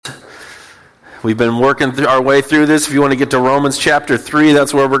We've been working our way through this. If you want to get to Romans chapter 3,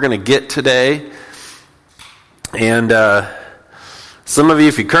 that's where we're going to get today. And some of you,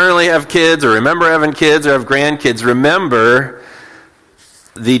 if you currently have kids or remember having kids or have grandkids, remember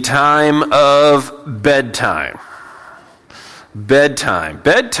the time of bedtime.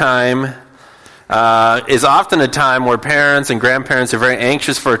 Bedtime is often a time where parents and grandparents are very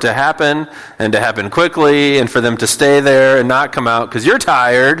anxious for it to happen and to happen quickly and for them to stay there and not come out because you're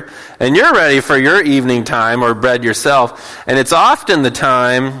tired and you're ready for your evening time or bed yourself. And it's often the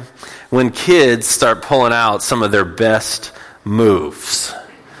time when kids start pulling out some of their best moves.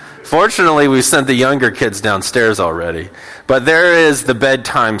 Fortunately, we've sent the younger kids downstairs already, but there is the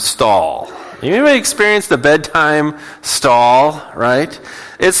bedtime stall. Anybody experience the bedtime stall, right?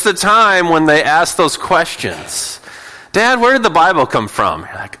 It's the time when they ask those questions. Dad, where did the Bible come from?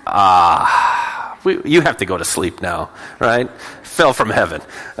 You're like, you have to go to sleep now, right? Fell from heaven.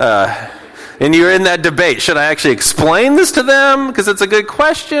 And you're in that debate. Should I actually explain this to them because it's a good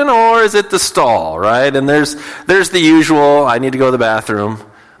question, or is it the stall, right? And there's the usual, I need to go to the bathroom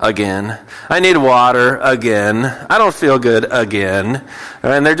again. I need water again. I don't feel good again.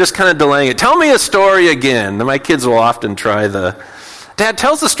 And they're just kind of delaying it. Tell me a story again. And my kids will often try Dad,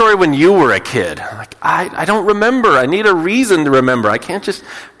 tell us the story when you were a kid. I'm like, I don't remember. I need a reason to remember. I can't just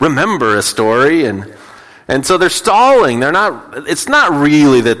remember a story. And so they're stalling. It's not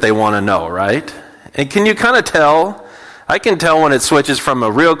really that they want to know, right? And can you kind of tell? I can tell when it switches from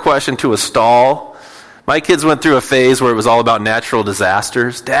a real question to a stall. My kids went through a phase where it was all about natural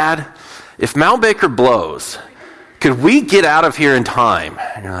disasters. Dad, if Mount Baker blows, could we get out of here in time?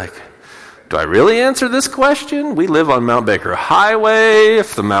 And you're like, do I really answer this question? We live on Mount Baker Highway.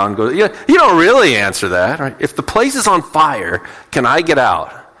 If the mountain goes, you don't really answer that. Right? If the place is on fire, can I get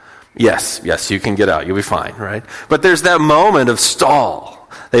out? Yes, you can get out. You'll be fine, right? But there's that moment of stall.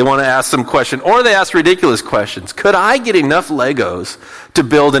 They want to ask some question, or they ask ridiculous questions. Could I get enough Legos to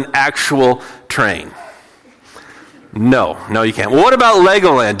build an actual train? No, you can't. Well, what about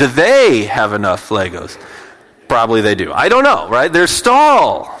Legoland? Do they have enough Legos? Probably they do. I don't know, right? They're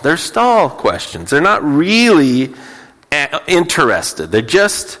stall questions. They're not really interested. They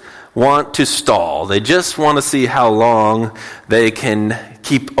just want to stall. They just want to see how long they can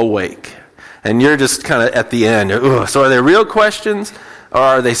keep awake. And you're just kind of at the end. So are they real questions or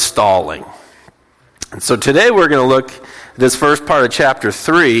are they stalling? And so today we're going to look at this first part of chapter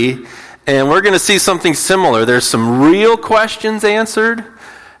 3, and we're going to see something similar. There's some real questions answered,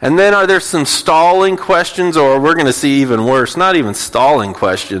 and then are there some stalling questions, or we're going to see even worse, not even stalling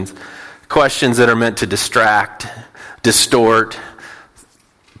questions that are meant to distract, distort,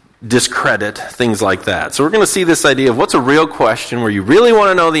 discredit, things like that. So we're going to see this idea of what's a real question where you really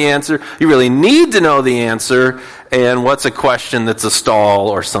want to know the answer, you really need to know the answer, and what's a question that's a stall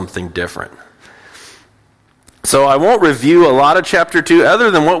or something different. So I won't review a lot of chapter 2,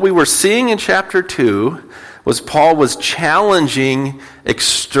 other than what we were seeing in chapter 2 was Paul was challenging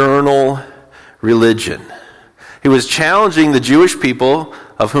external religion. He was challenging the Jewish people,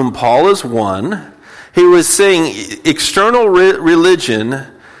 of whom Paul is one. He was saying external religion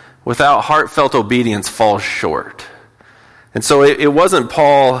without heartfelt obedience falls short. And so it wasn't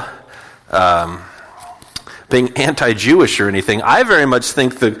Paul being anti-Jewish or anything. I very much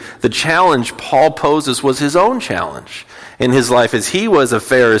think the challenge Paul poses was his own challenge in his life as he was a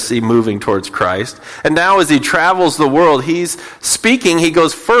Pharisee moving towards Christ. And now as he travels the world, he's speaking. He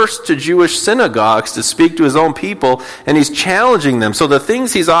goes first to Jewish synagogues to speak to his own people, and he's challenging them. So the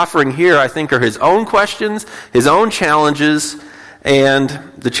things he's offering here, I think, are his own questions, his own challenges, and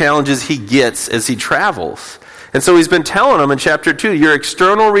the challenges he gets as he travels. And so he's been telling them in chapter 2, your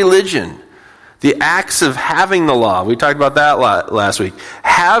external religion, the acts of having the law, we talked about that last week,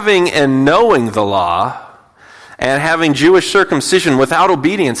 having and knowing the law, and having Jewish circumcision without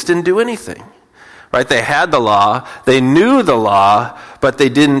obedience didn't do anything. Right? They had the law, they knew the law, but they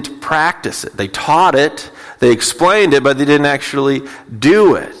didn't practice it. They taught it, they explained it, but they didn't actually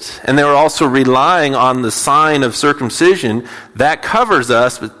do it. And they were also relying on the sign of circumcision that covers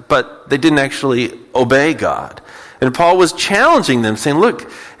us, but they didn't actually obey God. And Paul was challenging them, saying,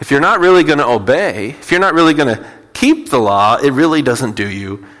 look, if you're not really going to obey, if you're not really going to keep the law, it really doesn't do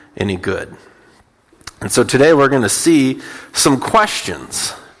you any good. And so today we're going to see some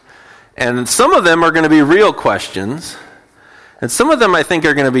questions. And some of them are going to be real questions. And some of them I think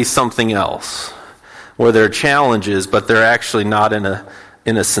are going to be something else, where they're challenges, but they're actually not in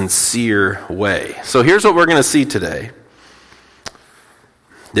a sincere way. So here's what we're going to see today.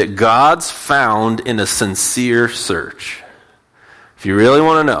 That God's found in a sincere search. If you really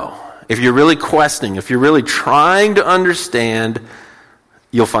want to know, if you're really questioning, if you're really trying to understand,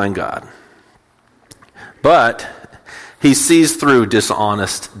 you'll find God. But he sees through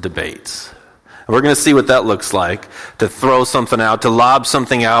dishonest debates. And we're going to see what that looks like, to throw something out, to lob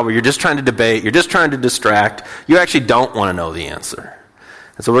something out where you're just trying to debate, you're just trying to distract. You actually don't want to know the answer.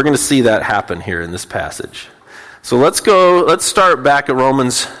 And so we're going to see that happen here in this passage. So let's start back at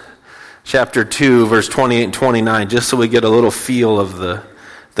Romans chapter 2, verse 28 and 29, just so we get a little feel of the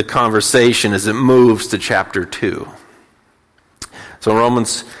conversation as it moves to chapter 2. So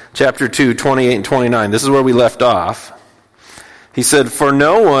Romans chapter 2, 28 and 29, this is where we left off. He said, "For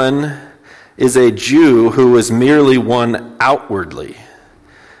no one is a Jew who is merely one outwardly,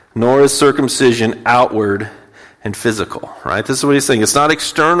 nor is circumcision outward and physical." Right? This is what he's saying. It's not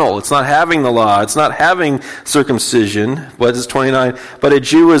external. It's not having the law. It's not having circumcision. What is 29? "But a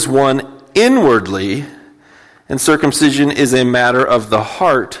Jew is one inwardly, and circumcision is a matter of the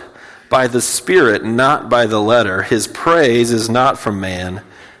heart, by the Spirit, not by the letter. His praise is not from man,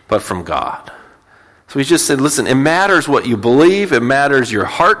 but from God." So he just said, listen, it matters what you believe. It matters your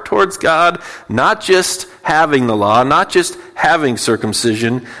heart towards God, not just having the law, not just having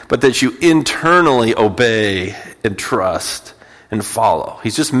circumcision, but that you internally obey and trust and follow.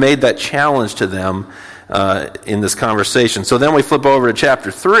 He's just made that challenge to them in this conversation. So then we flip over to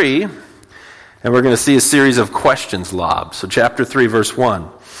chapter 3, and we're going to see a series of questions lobbed. So chapter 3, verse 1.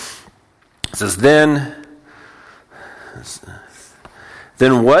 It says, Then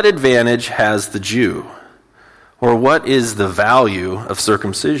what advantage has the Jew? Or what is the value of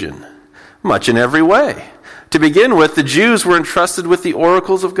circumcision? Much in every way. To begin with, the Jews were entrusted with the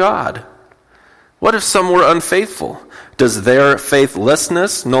oracles of God. What if some were unfaithful? Does their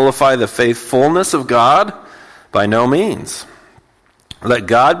faithlessness nullify the faithfulness of God? By no means. Let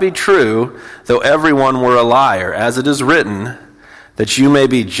God be true, though everyone were a liar, as it is written, that you may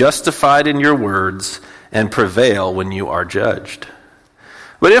be justified in your words and prevail when you are judged.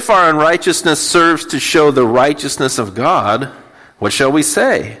 But if our unrighteousness serves to show the righteousness of God, what shall we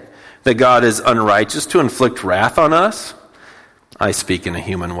say? That God is unrighteous to inflict wrath on us? I speak in a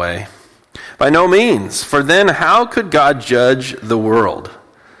human way. By no means, for then how could God judge the world?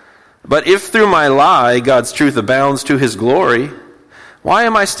 But if through my lie God's truth abounds to his glory, why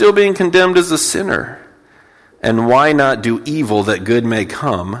am I still being condemned as a sinner? And why not do evil that good may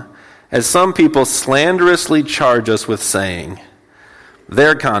come, as some people slanderously charge us with saying,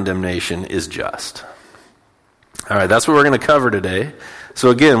 their condemnation is just. All right, that's what we're going to cover today. So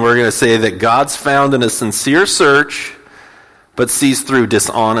again, we're going to say that God's found in a sincere search, but sees through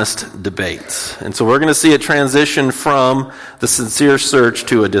dishonest debates. And so we're going to see a transition from the sincere search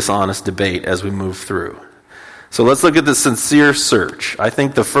to a dishonest debate as we move through. So let's look at the sincere search. I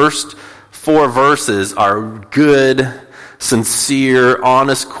think the first 4 verses are good, sincere,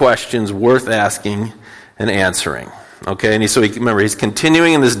 honest questions worth asking and answering. Okay, and remember, he's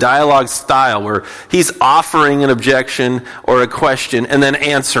continuing in this dialogue style where he's offering an objection or a question and then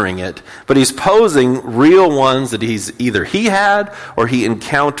answering it. But he's posing real ones that he had or he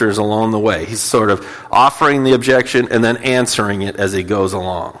encounters along the way. He's sort of offering the objection and then answering it as he goes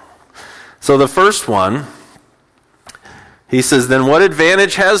along. So the first one, he says, then what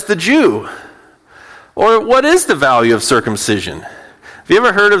advantage has the Jew? Or what is the value of circumcision? Have you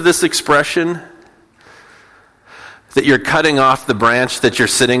ever heard of this expression? That you're cutting off the branch that you're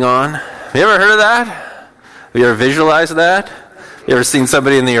sitting on? Have you ever heard of that? Have you ever visualized that? Have you ever seen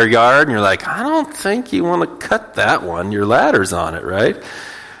somebody in your yard and you're like, I don't think you want to cut that one. Your ladder's on it, right?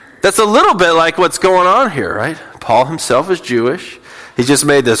 That's a little bit like what's going on here, right? Paul himself is Jewish. He's just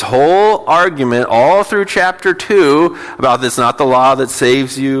made this whole argument all through chapter 2 about this not the law that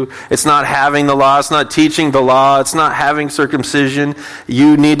saves you. It's not having the law. It's not teaching the law. It's not having circumcision.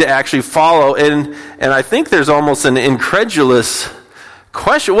 You need to actually follow. And I think there's almost an incredulous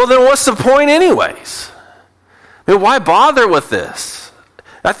question. Well, then what's the point anyways? I mean, why bother with this?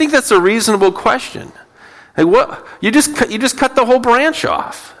 I think that's a reasonable question. Like, what? You just cut the whole branch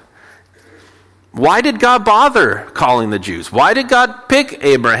off. Why did God bother calling the Jews? Why did God pick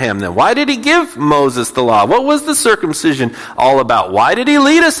Abraham then? Why did he give Moses the law? What was the circumcision all about? Why did he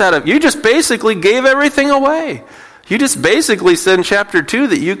lead us out of? You just basically gave everything away. You just basically said in chapter 2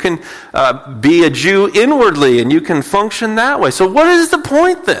 that you can be a Jew inwardly and you can function that way. So what is the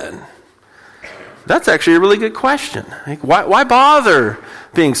point then? That's actually a really good question. Like, why bother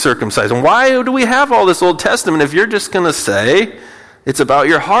being circumcised? And why do we have all this Old Testament if you're just going to say it's about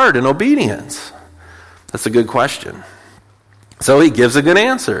your heart and obedience? That's a good question. So he gives a good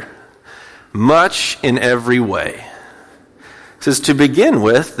answer. Much in every way. It says, to begin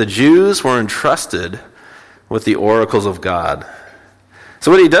with, the Jews were entrusted with the oracles of God.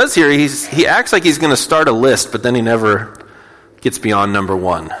 So what he does here, he acts like he's going to start a list, but then he never gets beyond number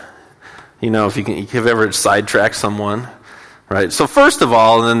 1. if you've ever sidetracked someone, right? So first of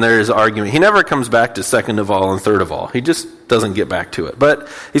all, and then there's argument. He never comes back to second of all and third of all. He just doesn't get back to it. But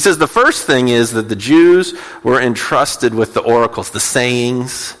he says the first thing is that the Jews were entrusted with the oracles, the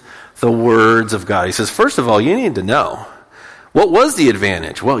sayings, the words of God. He says, first of all, you need to know. What was the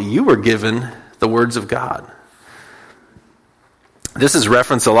advantage? Well, you were given the words of God. This is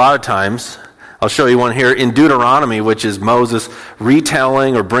referenced a lot of times. I'll show you one here in Deuteronomy, which is Moses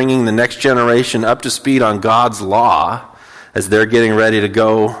retelling or bringing the next generation up to speed on God's law as they're getting ready to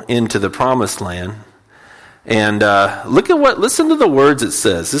go into the promised land. And listen to the words it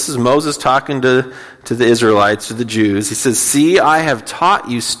says. This is Moses talking to the Israelites, to the Jews. He says, "See, I have taught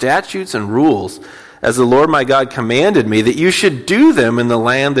you statutes and rules, as the Lord my God commanded me, that you should do them in the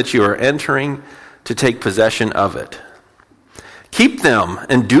land that you are entering to take possession of it. Keep them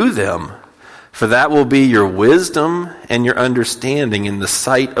and do them, for that will be your wisdom and your understanding in the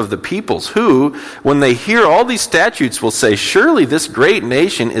sight of the peoples, who, when they hear all these statutes, will say, 'Surely this great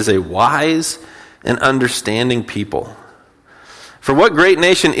nation is a wise and understanding people.' For what great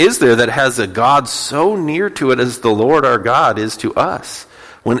nation is there that has a God so near to it as the Lord our God is to us,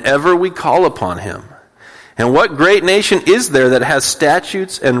 whenever we call upon him? And what great nation is there that has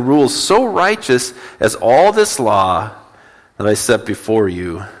statutes and rules so righteous as all this law that I set before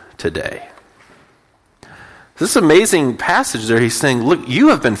you today?" This amazing passage there, he's saying, look, you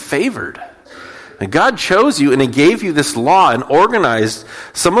have been favored. And God chose you and he gave you this law and organized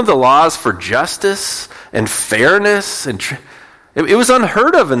some of the laws for justice and fairness. And it was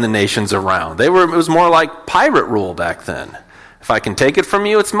unheard of in the nations around. It was more like pirate rule back then. If I can take it from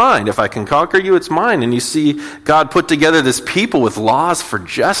you, it's mine. If I can conquer you, it's mine. And you see God put together this people with laws for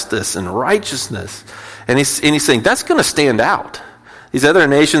justice and righteousness. And he's saying that's going to stand out. These other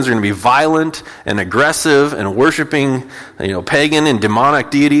nations are going to be violent and aggressive and worshiping, pagan and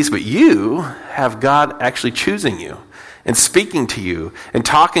demonic deities, but you have God actually choosing you and speaking to you and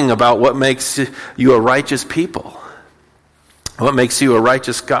talking about what makes you a righteous people, what makes you a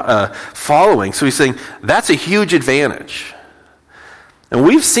righteous following. So he's saying that's a huge advantage. And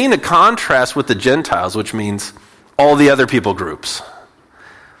we've seen a contrast with the Gentiles, which means all the other people groups.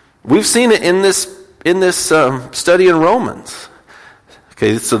 We've seen it in this study in Romans.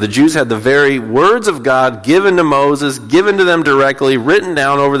 Okay, so the Jews had the very words of God given to Moses, given to them directly, written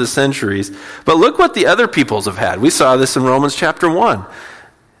down over the centuries. But look what the other peoples have had. We saw this in Romans chapter 1.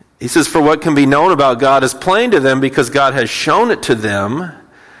 He says, "For what can be known about God is plain to them, because God has shown it to them.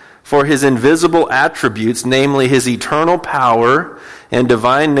 For his invisible attributes, namely his eternal power and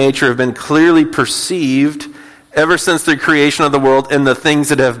divine nature, have been clearly perceived ever since the creation of the world and the things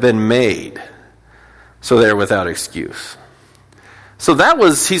that have been made. So they're without excuse." So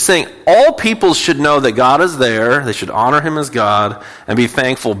he's saying all peoples should know that God is there. They should honor him as God and be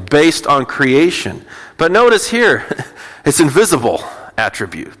thankful based on creation. But notice here, it's invisible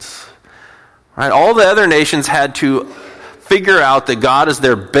attributes. Right? All the other nations had to figure out that God is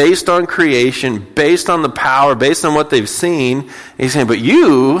there based on creation, based on the power, based on what they've seen. And he's saying, but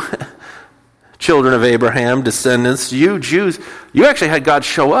you, children of Abraham, descendants, you Jews, you actually had God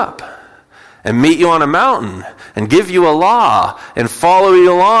show up and meet you on a mountain and give you a law and follow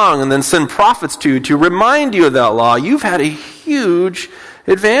you along and then send prophets to you to remind you of that law. You've had a huge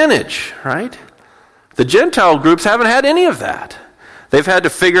advantage, right? The Gentile groups haven't had any of that. They've had to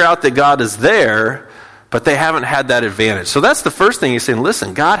figure out that God is there, but they haven't had that advantage. So that's the first thing he's saying.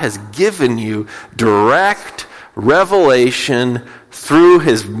 Listen, God has given you direct revelation through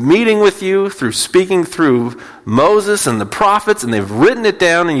his meeting with you, through speaking through Moses and the prophets, and they've written it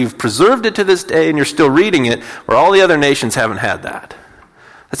down, and you've preserved it to this day, and you're still reading it, where all the other nations haven't had that.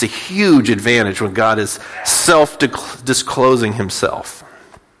 That's a huge advantage when God is self-disclosing himself.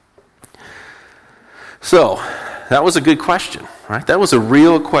 So, that was a good question, right? That was a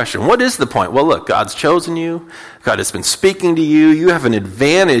real question. What is the point? Well, look, God's chosen you. God has been speaking to you. You have an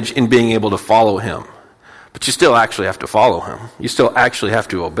advantage in being able to follow him. But you still actually have to follow him. You still actually have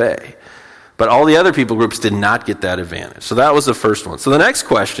to obey. But all the other people groups did not get that advantage. So that was the first one. So the next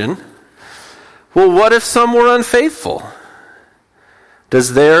question, well, what if some were unfaithful?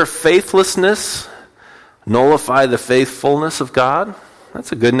 Does their faithlessness nullify the faithfulness of God?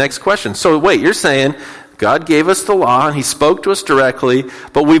 That's a good next question. So wait, you're saying God gave us the law and he spoke to us directly,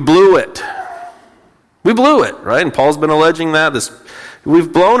 but we blew it. We blew it, right? And Paul's been alleging that.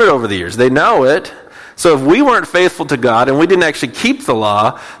 We've blown it over the years. They know it. So if we weren't faithful to God and we didn't actually keep the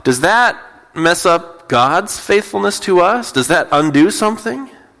law, does that mess up God's faithfulness to us? Does that undo something?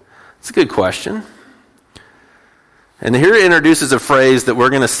 It's a good question. And here it introduces a phrase that we're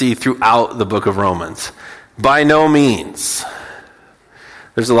going to see throughout the book of Romans. By no means.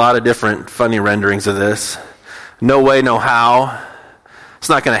 There's a lot of different funny renderings of this. No way, no how. It's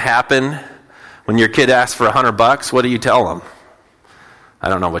not going to happen. When your kid asks for $100, what do you tell them? I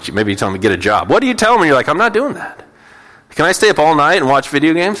don't know maybe you tell them to get a job. What do you tell them? You're like, I'm not doing that. Can I stay up all night and watch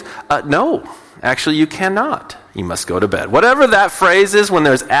video games? No, actually you cannot. You must go to bed. Whatever that phrase is, when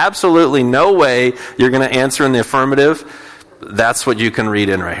there's absolutely no way you're going to answer in the affirmative, that's what you can read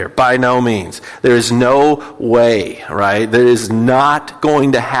in right here. By no means. There is no way, right? There is not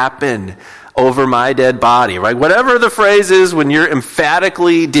going to happen over my dead body, right? Whatever the phrase is, when you're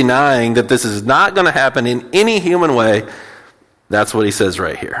emphatically denying that this is not going to happen in any human way, that's what he says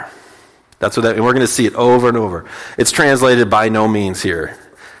right here. And we're going to see it over and over. It's translated by no means here.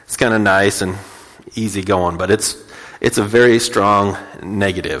 It's kind of nice and easy going, but it's a very strong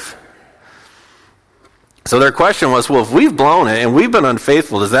negative. So their question was, well, if we've blown it and we've been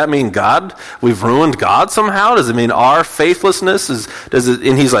unfaithful, does that mean we've ruined God somehow? Does it mean our faithlessness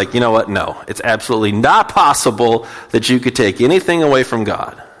and he's like, you know what? No, it's absolutely not possible that you could take anything away from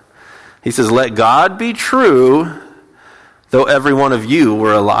God. He says, let God be true, though every one of you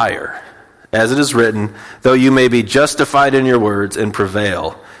were a liar. As it is written, though you may be justified in your words and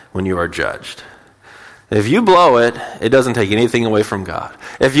prevail when you are judged. If you blow it, it doesn't take anything away from God.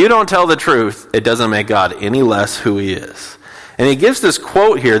 If you don't tell the truth, it doesn't make God any less who he is. And he gives this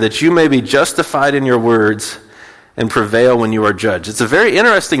quote here, that you may be justified in your words and prevail when you are judged. It's very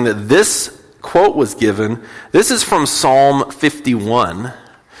interesting that this quote was given. This is from Psalm 51.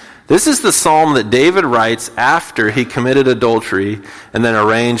 This is the psalm that David writes after he committed adultery and then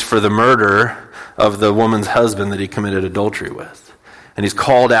arranged for the murder of the woman's husband that he committed adultery with. And he's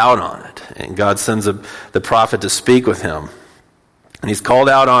called out on it. And God sends the prophet to speak with him. And he's called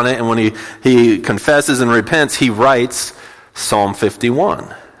out on it, and when he confesses and repents, he writes Psalm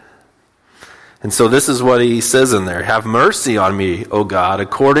 51. And so this is what he says in there. Have mercy on me, O God,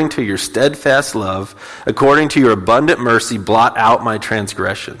 according to your steadfast love, according to your abundant mercy, blot out my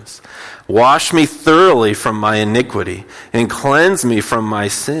transgressions. Wash me thoroughly from my iniquity and cleanse me from my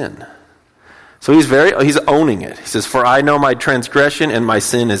sin. So he's owning it. He says, for I know my transgression and my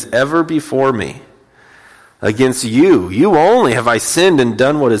sin is ever before me. Against you only have I sinned and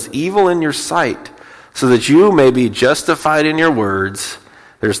done what is evil in your sight, so that you may be justified in your words.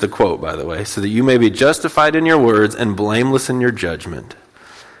 There's the quote, by the way. So that you may be justified in your words and blameless in your judgment.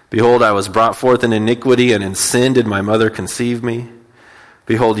 Behold, I was brought forth in iniquity, and in sin did my mother conceive me.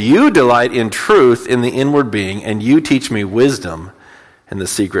 Behold, you delight in truth in the inward being, and you teach me wisdom in the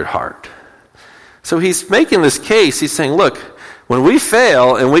secret heart. So he's making this case. He's saying, look, when we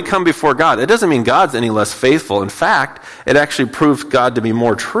fail and we come before God, it doesn't mean God's any less faithful. In fact, it actually proves God to be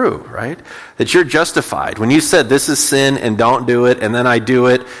more true, right? That you're justified. When you said this is sin and don't do it, and then I do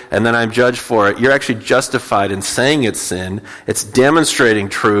it, and then I'm judged for it, you're actually justified in saying it's sin. It's demonstrating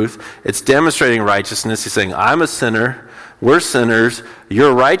truth. It's demonstrating righteousness. He's saying, I'm a sinner. We're sinners.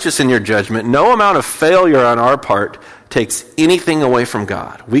 You're righteous in your judgment. No amount of failure on our part takes anything away from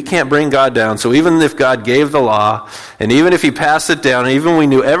God. We can't bring God down. So even if God gave the law, and even if he passed it down, and even we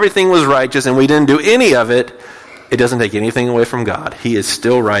knew everything was righteous and we didn't do any of it, it doesn't take anything away from God. He is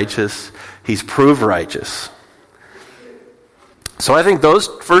still righteous. He's proved righteous. So I think those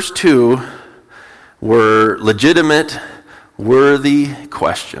first two were legitimate, worthy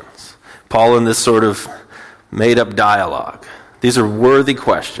questions. Paul in this sort of made-up dialogue. These are worthy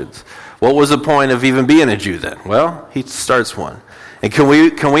questions. What was the point of even being a Jew then? Well, he starts one. And can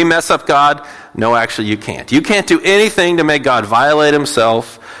we mess up God? No, actually you can't. You can't do anything to make God violate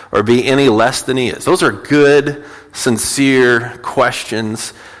himself or be any less than he is. Those are good, sincere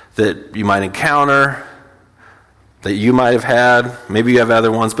questions that you might encounter, that you might have had. Maybe you have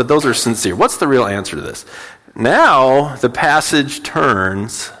other ones, but those are sincere. What's the real answer to this? Now the passage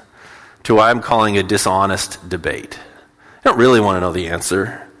turns to what I'm calling a dishonest debate. I don't really want to know the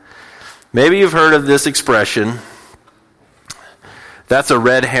answer. Maybe you've heard of this expression, that's a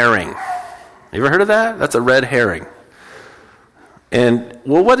red herring. You ever heard of that? That's a red herring. And,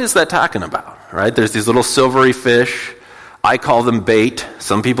 well, what is that talking about, right? There's these little silvery fish. I call them bait.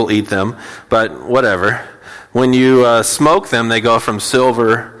 Some people eat them, but whatever. When you smoke them, they go from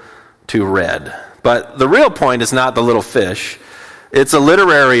silver to red. But the real point is not the little fish. It's a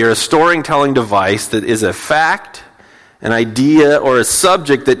literary or a storytelling device that is a fact, an idea, or a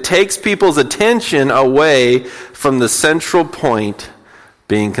subject that takes people's attention away from the central point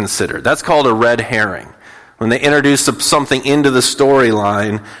being considered. That's called a red herring. When they introduce something into the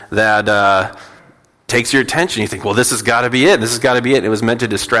storyline that takes your attention, you think, well, this has got to be it. This has got to be it. It was meant to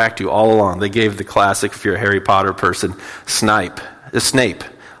distract you all along. They gave the classic, if you're a Harry Potter person, Snape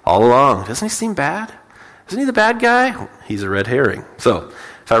all along. Doesn't he seem bad? Isn't he the bad guy? He's a red herring. So,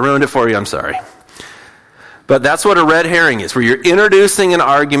 if I ruined it for you, I'm sorry. But that's what a red herring is, where you're introducing an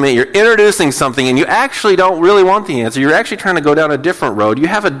argument, you're introducing something, and you actually don't really want the answer. You're actually trying to go down a different road. You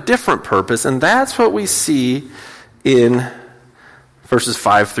have a different purpose, and that's what we see in verses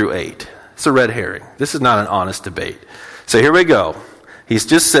 5 through 8. It's a red herring. This is not an honest debate. So here we go. He's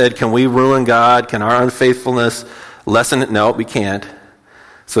just said, can we ruin God? Can our unfaithfulness lessen it? No, we can't.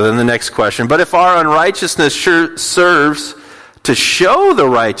 So then the next question, but if our unrighteousness serves to show the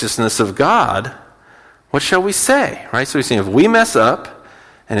righteousness of God, what shall we say? Right? So he's saying if we mess up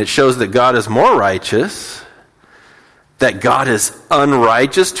and it shows that God is more righteous, that God is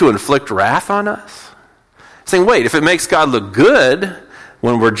unrighteous to inflict wrath on us? Saying, wait, if it makes God look good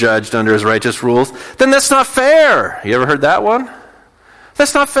when we're judged under his righteous rules, then that's not fair. You ever heard that one?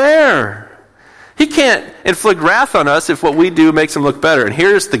 That's not fair. He can't inflict wrath on us if what we do makes him look better. And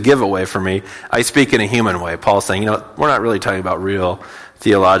here's the giveaway for me. I speak in a human way. Paul's saying, we're not really talking about real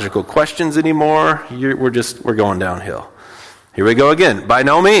theological questions anymore. We're going downhill. Here we go again. By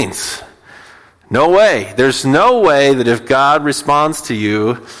no means. No way. There's no way that if God responds to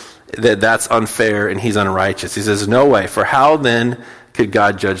you, that's unfair and he's unrighteous. He says, no way. For how then could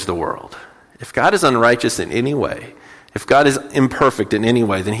God judge the world? If God is unrighteous in any way, if God is imperfect in any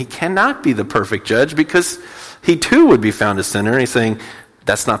way, then he cannot be the perfect judge because he too would be found a sinner. And he's saying,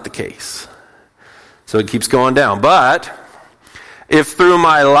 that's not the case. So it keeps going down. But if through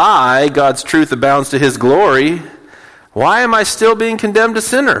my lie God's truth abounds to his glory, why am I still being condemned a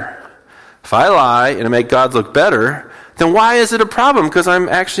sinner? If I lie and make God look better, then why is it a problem? Because I'm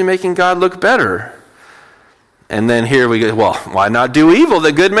actually making God look better. And then here we go, well, why not do evil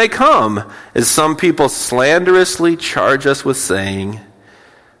that good may come? As some people slanderously charge us with saying,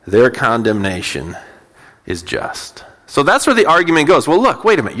 their condemnation is just. So that's where the argument goes. Well, look,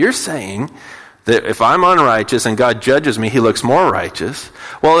 wait a minute. You're saying that if I'm unrighteous and God judges me, he looks more righteous.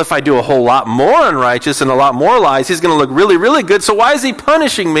 Well, if I do a whole lot more unrighteous and a lot more lies, he's going to look really, really good. So why is he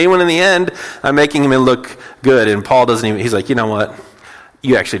punishing me when in the end I'm making him look good? And Paul doesn't even, he's like, you know what?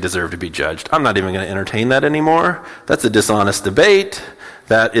 You actually deserve to be judged. I'm not even going to entertain that anymore. That's a dishonest debate.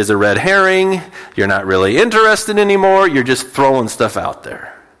 That is a red herring. You're not really interested anymore. You're just throwing stuff out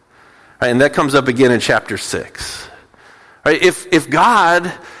there. Right, and that comes up again in chapter 6. Right, if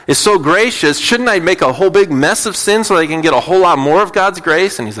God is so gracious, shouldn't I make a whole big mess of sin so I can get a whole lot more of God's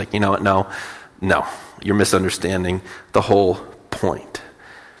grace? And he's like, you know what? No, you're misunderstanding the whole point.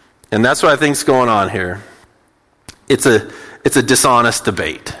 And that's what I think is going on here. It's a dishonest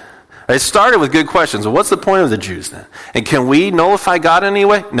debate. It started with good questions. Well, what's the point of the Jews then? And can we nullify God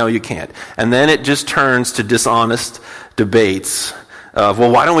anyway? No, you can't. And then it just turns to dishonest debates of,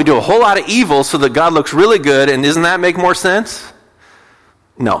 well, why don't we do a whole lot of evil so that God looks really good, and doesn't that make more sense?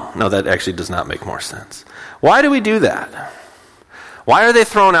 No, that actually does not make more sense. Why do we do that? Why are they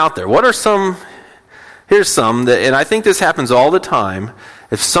thrown out there? What are some, here's some, and I think this happens all the time.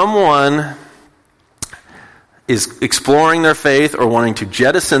 If someone is exploring their faith or wanting to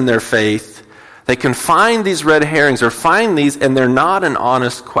jettison their faith, they can find these red herrings or find these, and they're not an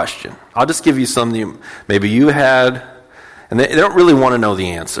honest question. I'll just give you some that maybe you had, and they don't really want to know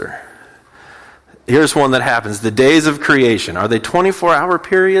the answer. Here's one that happens. The days of creation, are they 24-hour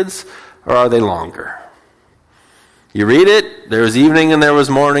periods or are they longer? You read it, there was evening and there was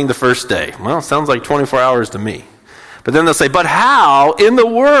morning the first day. Well, it sounds like 24 hours to me. But then they'll say, but how in the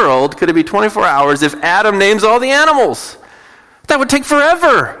world could it be 24 hours if Adam names all the animals? That would take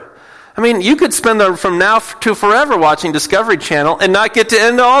forever. I mean, you could spend from now to forever watching Discovery Channel and not get to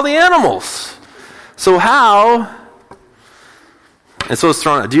end all the animals. So how? And so it's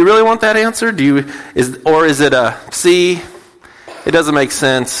thrown out. Do you really want that answer? Or is it a, see, it doesn't make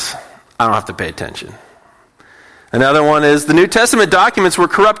sense, I don't have to pay attention. Another one is the New Testament documents were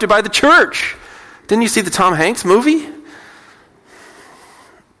corrupted by the church. Didn't you see the Tom Hanks movie?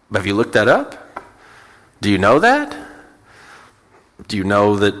 Have you looked that up? Do you know that? Do you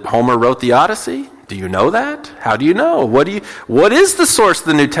know that Homer wrote the Odyssey? Do you know that? How do you know? What is the source of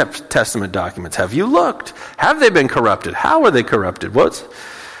the New Testament documents? Have you looked? Have they been corrupted? How are they corrupted?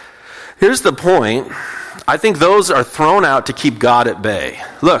 Here's the point. I think those are thrown out to keep God at bay.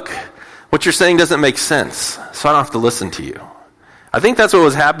 Look, what you're saying doesn't make sense, so I don't have to listen to you. I think that's what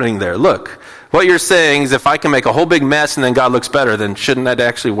was happening there. Look, what you're saying is if I can make a whole big mess and then God looks better, then shouldn't that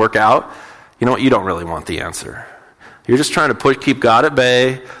actually work out? You know what? You don't really want the answer. You're just trying to keep God at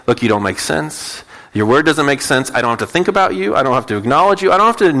bay. Look, you don't make sense. Your word doesn't make sense. I don't have to think about you. I don't have to acknowledge you. I don't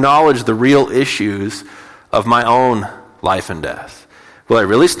have to acknowledge the real issues of my own life and death. Will I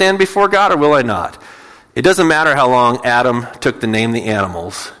really stand before God or will I not? It doesn't matter how long Adam took to name the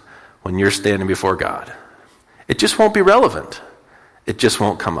animals when you're standing before God. it just won't be relevant. It just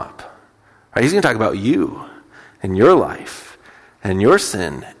won't come up. Right? He's going to talk about you and your life and your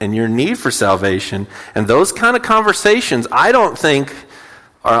sin and your need for salvation. And those kind of conversations, I don't think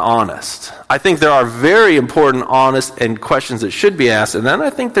are honest. I think there are very important, honest, and questions that should be asked. And then I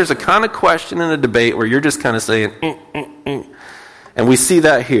think there's a kind of question in a debate where you're just kind of saying, And we see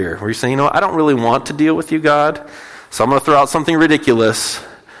that here, where you're saying, I don't really want to deal with you, God, so I'm going to throw out something ridiculous.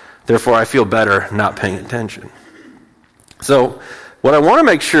 Therefore, I feel better not paying attention. So what I want to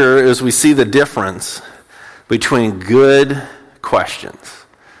make sure is we see the difference between good questions.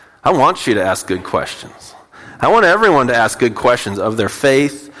 I want you to ask good questions. I want everyone to ask good questions of their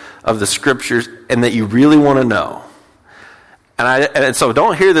faith, of the scriptures, and that you really want to know. And so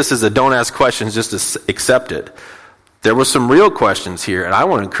don't hear this as a don't ask questions, just to accept it. There were some real questions here, and I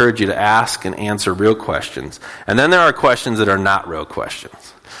want to encourage you to ask and answer real questions. And then there are questions that are not real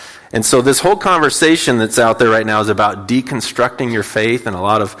questions. And so this whole conversation that's out there right now is about deconstructing your faith, and a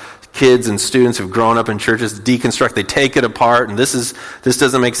lot of kids and students who've grown up in churches deconstruct. They take it apart, and this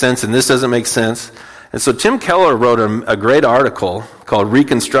doesn't make sense, and this doesn't make sense. And so Tim Keller wrote a great article called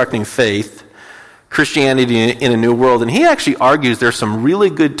Reconstructing Faith, Christianity in a New World. And he actually argues there's some really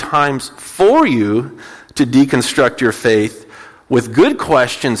good times for you to deconstruct your faith with good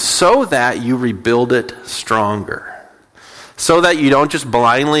questions so that you rebuild it stronger. So that you don't just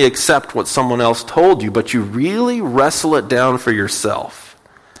blindly accept what someone else told you, but you really wrestle it down for yourself.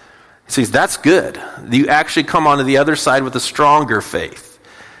 See, that's good. You actually come onto the other side with a stronger faith.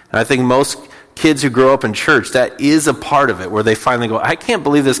 And I think most kids who grow up in church, that is a part of it, where they finally go, I can't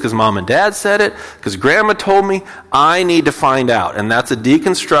believe this because mom and dad said it, because grandma told me, I need to find out. And that's a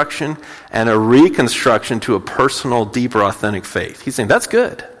deconstruction and a reconstruction to a personal, deeper, authentic faith. He's saying, that's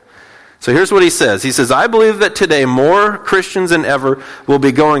good. So here's what he says. He says, I believe that today more Christians than ever will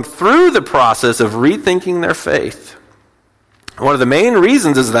be going through the process of rethinking their faith. One of the main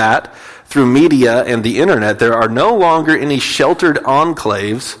reasons is that through media and the internet, there are no longer any sheltered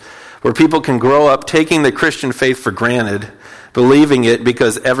enclaves where people can grow up taking the Christian faith for granted, believing it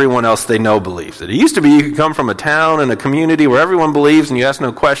because everyone else they know believes it. It used to be you could come from a town and a community where everyone believes and you ask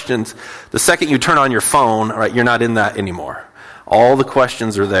no questions. The second you turn on your phone, right, you're not in that anymore. All the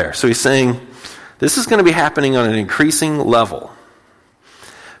questions are there. So he's saying this is going to be happening on an increasing level.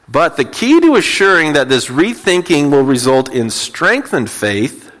 But the key to assuring that this rethinking will result in strengthened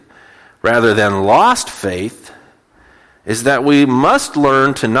faith rather than lost faith is that we must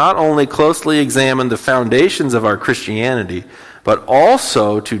learn to not only closely examine the foundations of our Christianity, but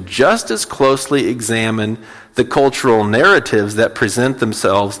also to just as closely examine the cultural narratives that present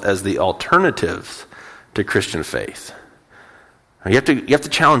themselves as the alternatives to Christian faith. You have to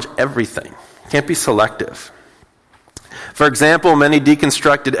challenge everything. You can't be selective. For example, many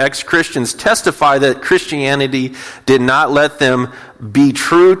deconstructed ex-Christians testify that Christianity did not let them be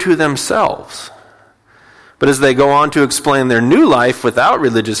true to themselves. But as they go on to explain their new life without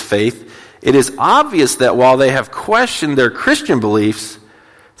religious faith, it is obvious that while they have questioned their Christian beliefs,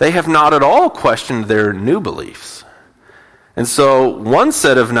 they have not at all questioned their new beliefs. And so one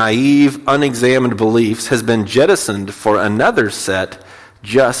set of naive, unexamined beliefs has been jettisoned for another set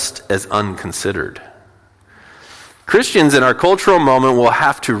just as unconsidered. Christians in our cultural moment will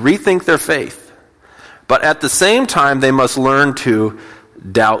have to rethink their faith, but at the same time they must learn to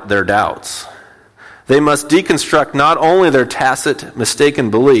doubt their doubts. They must deconstruct not only their tacit,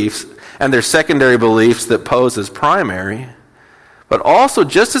 mistaken beliefs and their secondary beliefs that pose as primary, but also,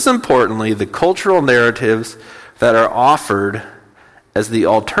 just as importantly, the cultural narratives that are offered as the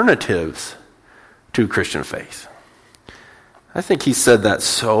alternatives to Christian faith. I think he said that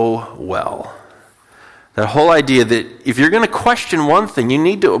so well. That whole idea that if you're going to question one thing, you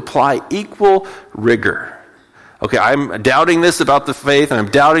need to apply equal rigor. Okay, I'm doubting this about the faith, and I'm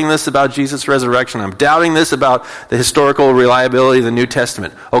doubting this about Jesus' resurrection, I'm doubting this about the historical reliability of the New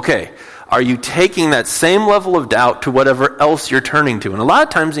Testament. Okay, are you taking that same level of doubt to whatever else you're turning to? And a lot of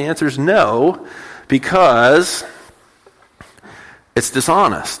times the answer is no, because it's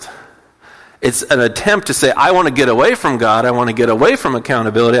dishonest. It's an attempt to say, I want to get away from God, I want to get away from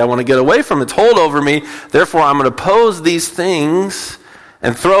accountability, I want to get away from it's hold over me, therefore I'm going to pose these things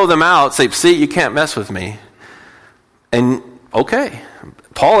and throw them out, say, see, you can't mess with me. And, okay,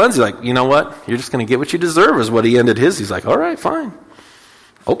 Paul ends like, you know what, you're just going to get what you deserve is what he ended his. He's like, all right, fine.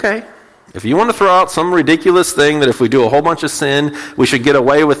 Okay. If you want to throw out some ridiculous thing that if we do a whole bunch of sin, we should get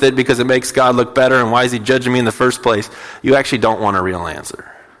away with it because it makes God look better and why is he judging me in the first place, you actually don't want a real answer.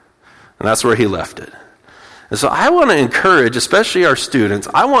 And that's where he left it. And so I want to encourage, especially our students,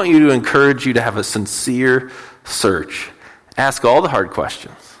 I want you to encourage you to have a sincere search. Ask all the hard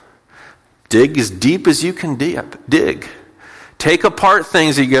questions. Dig as deep as you can dig. Take apart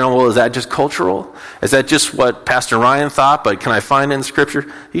things that you go, well, is that just cultural? Is that just what Pastor Ryan thought, but can I find it in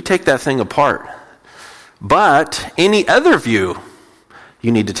Scripture? You take that thing apart. But any other view,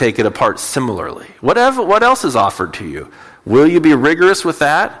 you need to take it apart similarly. What else is offered to you? Will you be rigorous with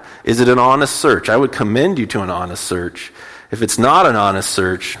that? Is it an honest search? I would commend you to an honest search. If it's not an honest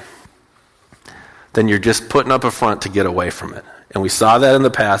search, then you're just putting up a front to get away from it. And we saw that in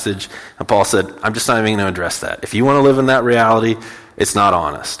the passage, and Paul said, I'm just not even going to address that. If you want to live in that reality, it's not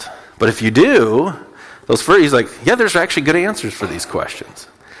honest. But if you do, he's like, yeah, there's actually good answers for these questions.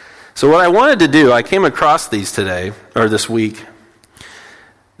 So what I wanted to do, I came across these today, or this week.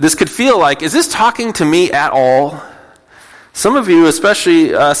 This could feel like, is this talking to me at all? Some of you,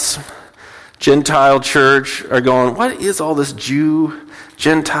 especially us, Gentile church, are going, what is all this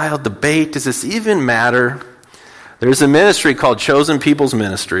Jew-Gentile debate? Does this even matter? There's a ministry called Chosen People's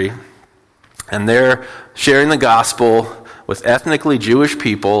Ministry, and they're sharing the gospel with ethnically Jewish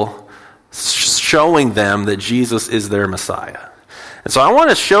people, showing them that Jesus is their Messiah. And so I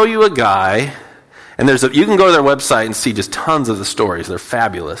want to show you a guy, and you can go to their website and see just tons of the stories. They're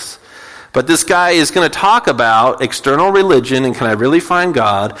fabulous. But this guy is going to talk about external religion and can I really find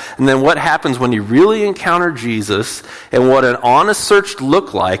God, and then what happens when you really encounter Jesus, and what an honest search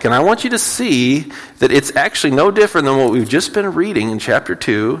look like. And I want you to see that it's actually no different than what we've just been reading in chapter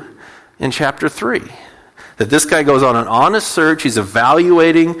 2 and chapter 3. That this guy goes on an honest search, he's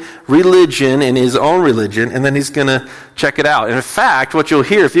evaluating religion and his own religion, and then he's going to check it out. And in fact, what you'll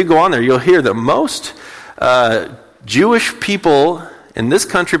hear, if you go on there, you'll hear that most Jewish people in this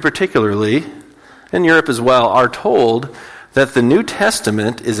country particularly, in Europe as well, are told that the New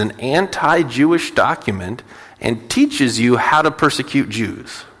Testament is an anti-Jewish document and teaches you how to persecute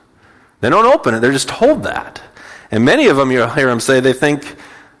Jews. They don't open it, they're just told that. And many of them, you'll hear them say, they think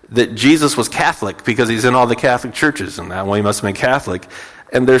that Jesus was Catholic because he's in all the Catholic churches, and that way he must have been Catholic.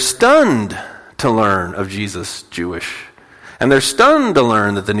 And they're stunned to learn of Jesus Jewish. And they're stunned to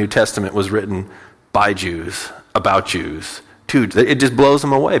learn that the New Testament was written by Jews, about Jews. It just blows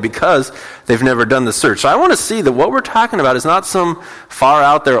them away because they've never done the search. So I want to see that what we're talking about is not some far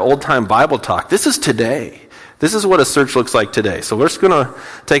out there old-time Bible talk. This is today. This is what a search looks like today. So we're just going to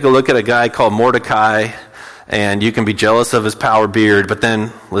take a look at a guy called Mordecai, and you can be jealous of his power beard, but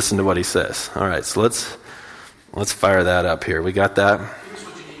then listen to what he says. All right, so let's fire that up here. We got that? Here's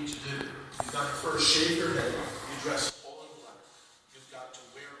what you need to do. You've got to first shave your head. You dress all in black. You've got to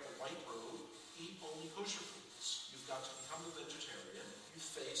wear a white robe. Eat only kosher foods. You've got to become a vegetarian. You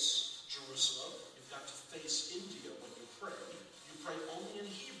face Jerusalem. You've got to face India when you pray. You pray only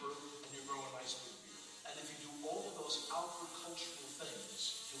in Hebrew, and you grow a nice beard. And if you do all of those outward cultural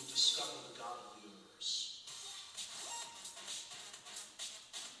things, you'll discover the God of the universe.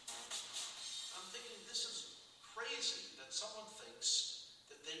 I'm thinking this is crazy that someone thinks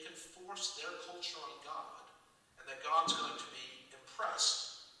that they can force their culture on God and that God's going to be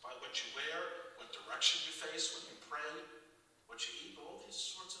impressed by what you wear, what direction you face when you pray, what you eat, all these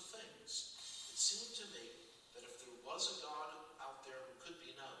sorts of things. It seemed to me that if there was a God out there who could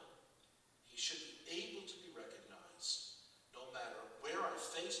be known, he should be able to be recognized no matter where I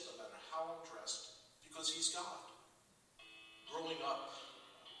face, no matter how I'm dressed, because he's God. Growing up,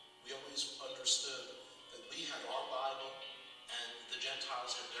 we always understood that we had our Bible and the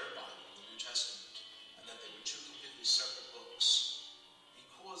Gentiles had their Bible, the New Testament, and that they were two completely separate books.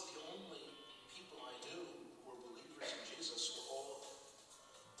 Because the only people I knew who were believers in Jesus were all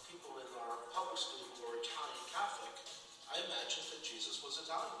people in our public school who were Italian Catholic, I imagined that Jesus was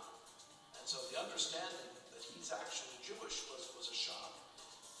Italian. And so the understanding that he's actually Jewish was a shock.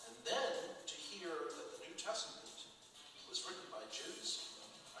 And then to hear that the New Testament was written by Jews,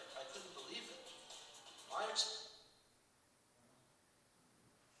 I couldn't believe it.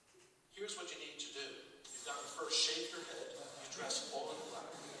 Here's what you need to do. You've got to first shave your head. You dress all in black.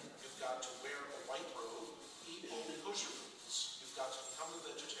 You've got to wear a white robe. Eat only kosher foods. You've got to become a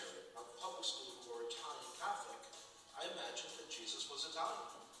vegetarian. Our public school who were Italian Catholic, I imagined that Jesus was Italian.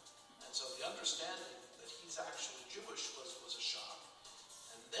 And so the understanding that he's actually Jewish was a shock.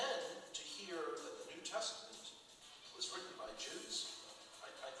 And then to hear that the New Testament was written by Jews,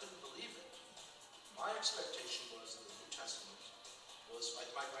 I couldn't believe it. My expectation was that the New Testament was,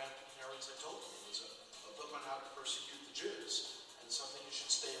 like my grandparents had told me, it was a book on how to persecute the Jews and something you should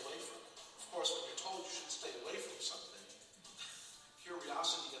stay away from. Of course, when you're told you should stay away from something,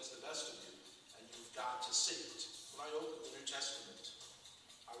 curiosity gets the best of you, and you've got to see it. When I opened the New Testament,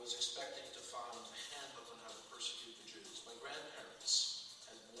 I was expecting to find a handbook on how to persecute the Jews. My grandparents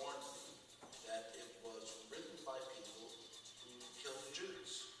had warned me that it was written by people who killed the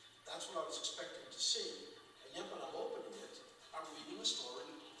Jews. That's what I was expecting.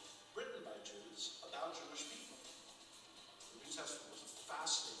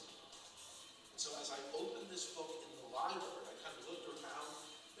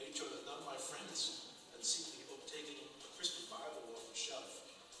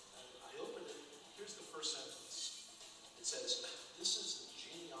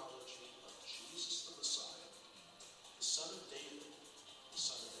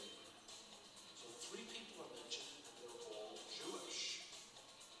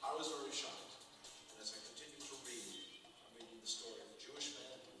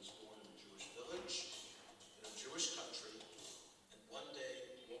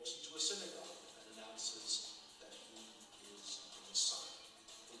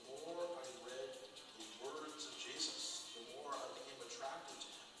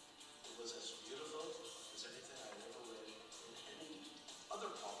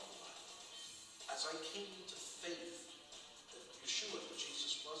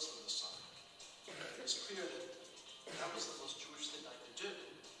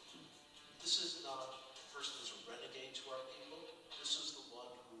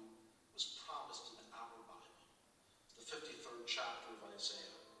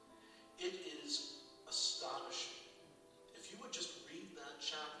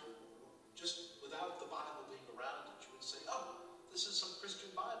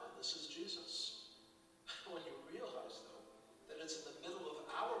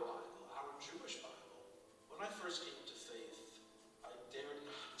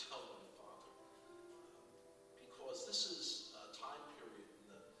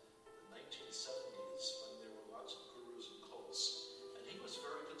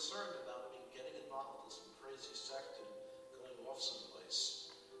 concerned about me getting involved in some crazy sect and going off someplace.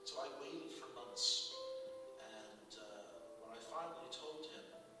 So I waited for months. And when I finally told him,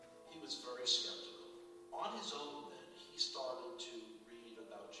 he was very skeptical. On his own then, he started to read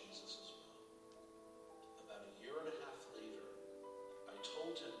about Jesus as well. About a year and a half later, I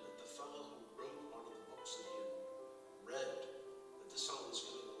told him that the fellow who wrote one of the books that he had read, that this fellow was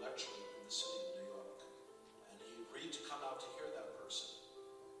giving a lecture in the city of New York. And he agreed to come out to hear that person.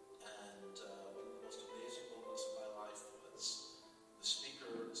 And one of the most amazing moments of my life was the speaker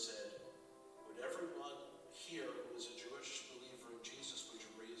said, "Would everyone here who is a Jewish believer in Jesus, would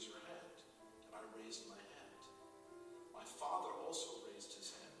you raise your hand?" And I raised my hand. My father also raised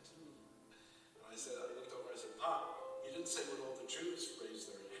his hand. And I looked over and I said, "Pop, you didn't say would all the Jews raise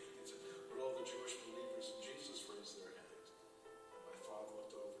their hand. You said, would all the Jewish believers in Jesus raise their hand?" And my father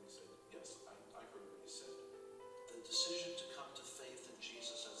looked over and he said, "Yes, I heard what he said." The decision to come to faith in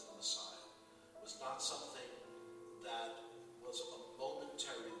Jesus as the Messiah was not something that was a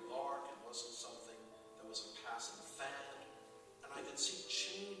momentary lark. It wasn't something that was a passing fad. And I could see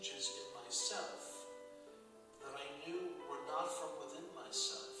changes in myself that I knew were not from within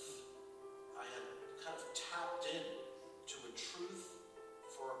myself. I had kind of tapped in to a truth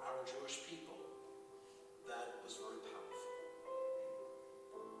for our Jewish people that was very powerful.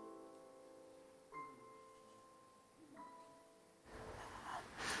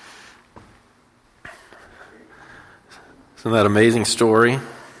 Isn't that an amazing story?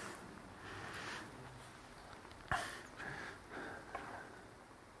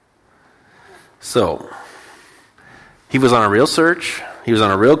 So, he was on a real search. He was on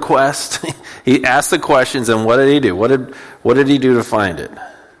a real quest. He asked the questions, and what did he do? What did he do to find it?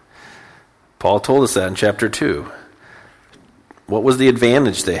 Paul told us that in chapter 2. What was the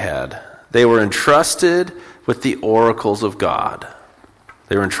advantage they had? They were entrusted with the oracles of God.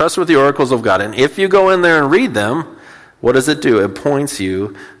 They were entrusted with the oracles of God. And if you go in there and read them, what does it do? It points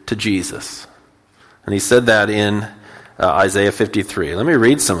you to Jesus. And he said that in Isaiah 53. Let me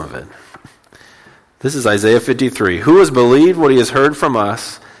read some of it. This is Isaiah 53. "Who has believed what he has heard from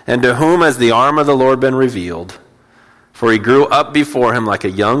us, and to whom has the arm of the Lord been revealed? For he grew up before him like a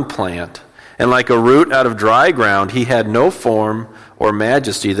young plant, and like a root out of dry ground. He had no form or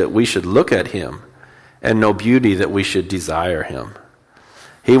majesty that we should look at him, and no beauty that we should desire him.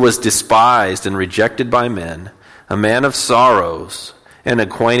 He was despised and rejected by men, a man of sorrows and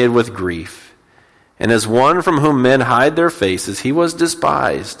acquainted with grief. And as one from whom men hide their faces, he was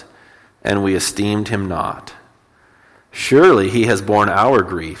despised, and we esteemed him not. Surely he has borne our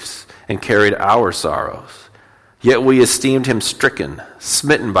griefs and carried our sorrows. Yet we esteemed him stricken,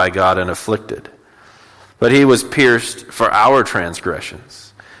 smitten by God, and afflicted. But he was pierced for our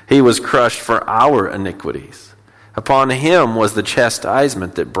transgressions. He was crushed for our iniquities. Upon him was the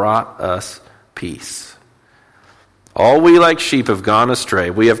chastisement that brought us peace. All we like sheep have gone astray.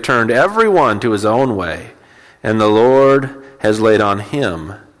 We have turned every one to his own way, and the Lord has laid on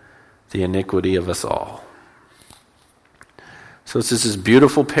him the iniquity of us all." So it's just this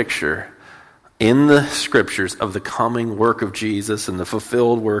beautiful picture in the scriptures of the coming work of Jesus and the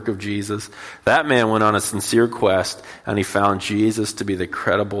fulfilled work of Jesus. That man went on a sincere quest, and he found Jesus to be the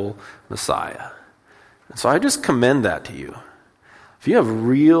credible Messiah. And so I just commend that to you. If you have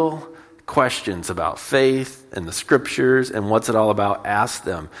real questions about faith and the scriptures and what's it all about, ask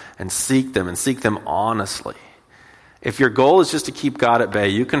them and seek them honestly. If your goal is just to keep God at bay,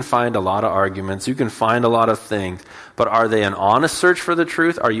 you can find a lot of arguments, you can find a lot of things, but are they an honest search for the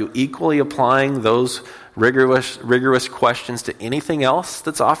truth? Are you equally applying those rigorous questions to anything else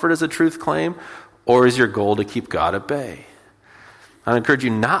that's offered as a truth claim? Or is your goal to keep God at bay? I encourage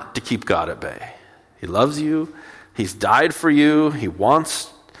you not to keep God at bay. He loves you. He's died for you. He wants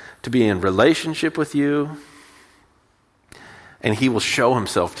to be in relationship with you. And he will show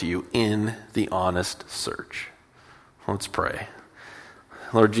himself to you in the honest search. Let's pray.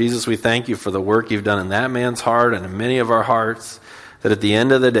 Lord Jesus, we thank you for the work you've done in that man's heart and in many of our hearts, that at the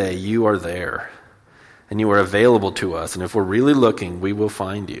end of the day, you are there and you are available to us. And if we're really looking, we will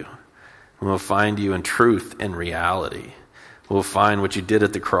find you. We will find you in truth and reality. We'll find what you did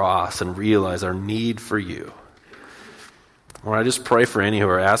at the cross and realize our need for you. Lord, I just pray for any who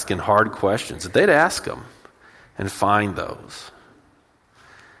are asking hard questions, that they'd ask them and find those.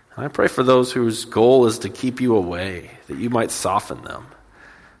 And I pray for those whose goal is to keep you away, that you might soften them.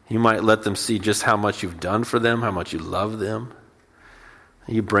 You might let them see just how much you've done for them, how much you love them.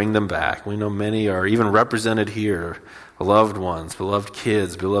 You bring them back. We know many are even represented here, loved ones, beloved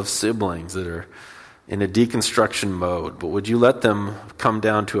kids, beloved siblings that are in a deconstruction mode. But would you let them come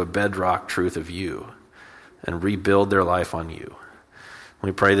down to a bedrock truth of you and rebuild their life on you?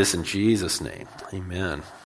 We pray this in Jesus' name. Amen.